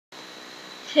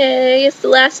Hey, it's the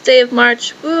last day of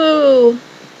March. Woo!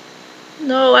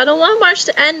 No, I don't want March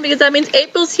to end because that means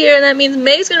April's here and that means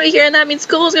May's gonna be here and that means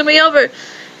school's gonna be over. And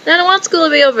I don't want school to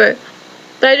be over.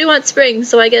 But I do want spring,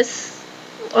 so I guess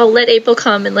I'll let April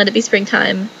come and let it be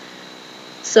springtime.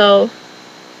 So,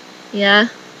 yeah.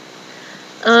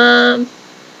 I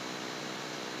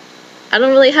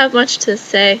don't really have much to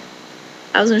say.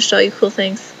 I was gonna show you cool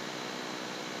things.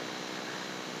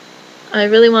 I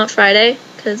really want Friday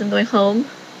because I'm going home.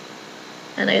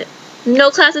 And no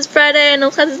classes Friday,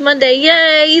 no classes Monday.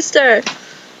 Yay, Easter!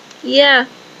 Yeah,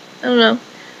 I don't know.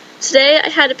 Today I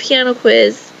had a piano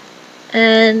quiz,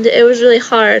 and it was really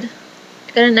hard.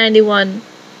 I got a 91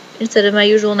 instead of my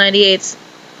usual 98s.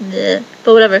 Bleh.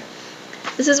 But whatever.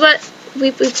 This is what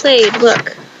we played.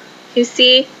 Look. You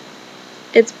see?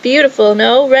 It's beautiful,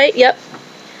 no? Right? Yep.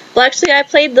 Well, actually, I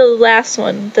played the last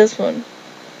one. This one.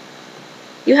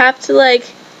 You have to, like,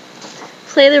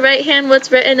 play the right hand what's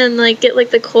written and, like, get, like,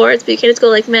 the chords, but you can't just go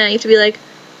like, man. You have to be like,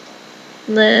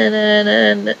 na na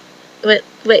na na.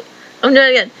 Wait. I'm doing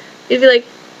it again. You have to be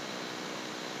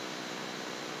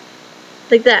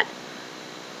like that.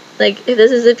 Like, if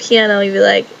this is a piano, you'd be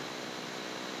like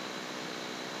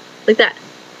that.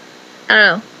 I don't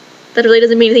know. That really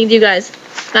doesn't mean anything to you guys.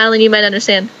 Madeline, you might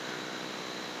understand.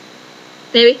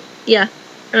 Maybe? Yeah.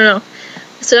 I don't know.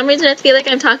 For some reason I feel like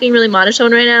I'm talking really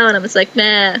monotone right now, and I'm just like,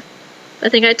 nah. I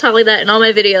think I talk like that in all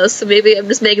my videos, so maybe I'm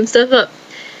just making stuff up.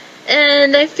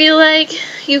 And I feel like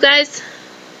you guys,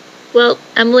 well,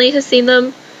 Emily has seen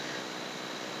them,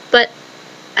 but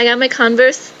I got my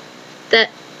Converse that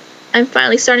I'm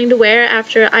finally starting to wear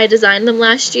after I designed them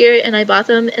last year, and I bought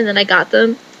them, and then I got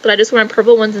them, but I just wore my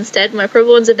purple ones instead. My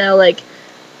purple ones have now, like,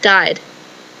 died.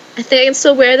 I think I can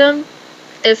still wear them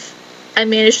if I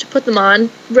manage to put them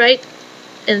on right,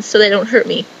 and so they don't hurt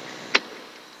me.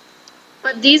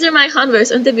 But these are my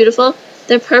Converse. Aren't they beautiful?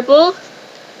 They're purple,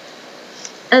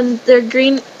 and they're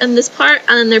green in this part,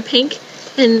 and then they're pink,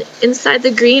 and inside the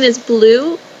green is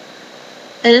blue,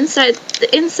 and the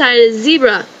inside is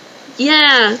zebra.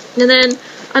 Yeah! And then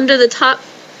under the top,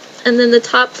 and then the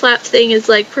top flap thing is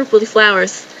like purpley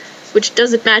flowers, which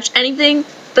doesn't match anything,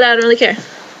 but I don't really care.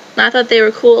 And I thought they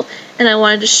were cool, and I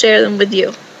wanted to share them with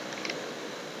you.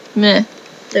 Meh.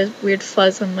 There's weird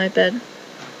fuzz on my bed.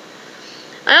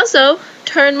 I also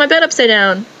turned my bed upside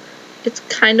down. It's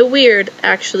kind of weird,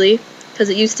 actually, because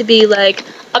it used to be, like,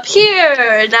 up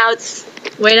here, now it's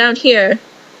way down here.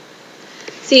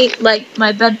 See, like,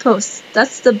 my bedposts,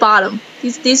 that's the bottom.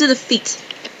 These are the feet.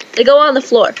 They go on the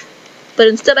floor, but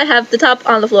instead I have the top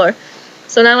on the floor.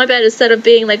 So now my bed, instead of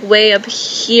being, like, way up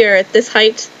here at this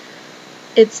height,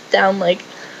 it's down, like,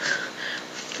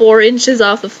 4 inches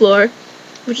off the floor,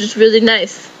 which is really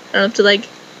nice. I don't have to, like,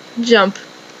 jump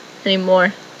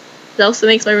anymore. It also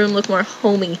makes my room look more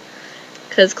homey,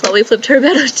 because Chloe flipped her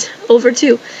bed over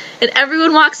too. And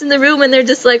everyone walks in the room and they're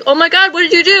just like, oh my god, what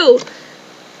did you do?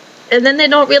 And then they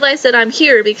don't realize that I'm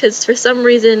here, because for some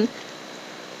reason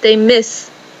they miss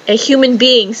a human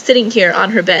being sitting here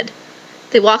on her bed.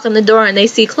 They walk on the door and they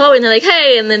see Chloe and they're like,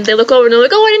 hey, and then they look over and they're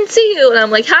like, oh, I didn't see you. And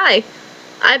I'm like, hi,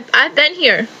 I've been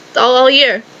here all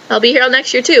year. I'll be here all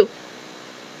next year too.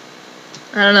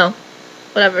 I don't know.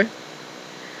 Whatever.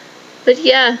 But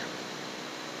yeah.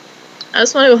 I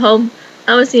just want to go home.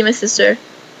 I want to see my sister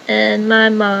and my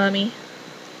mommy.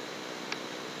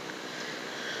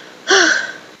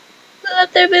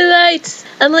 Let there be lights.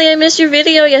 Emily, I missed your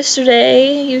video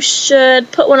yesterday. You should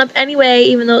put one up anyway,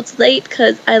 even though it's late,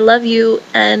 because I love you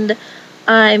and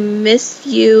I miss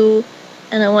you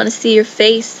and I want to see your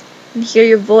face and hear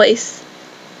your voice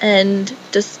and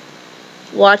just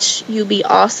watch you be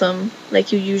awesome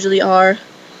like you usually are.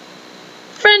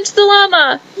 French the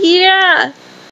llama! Yeah!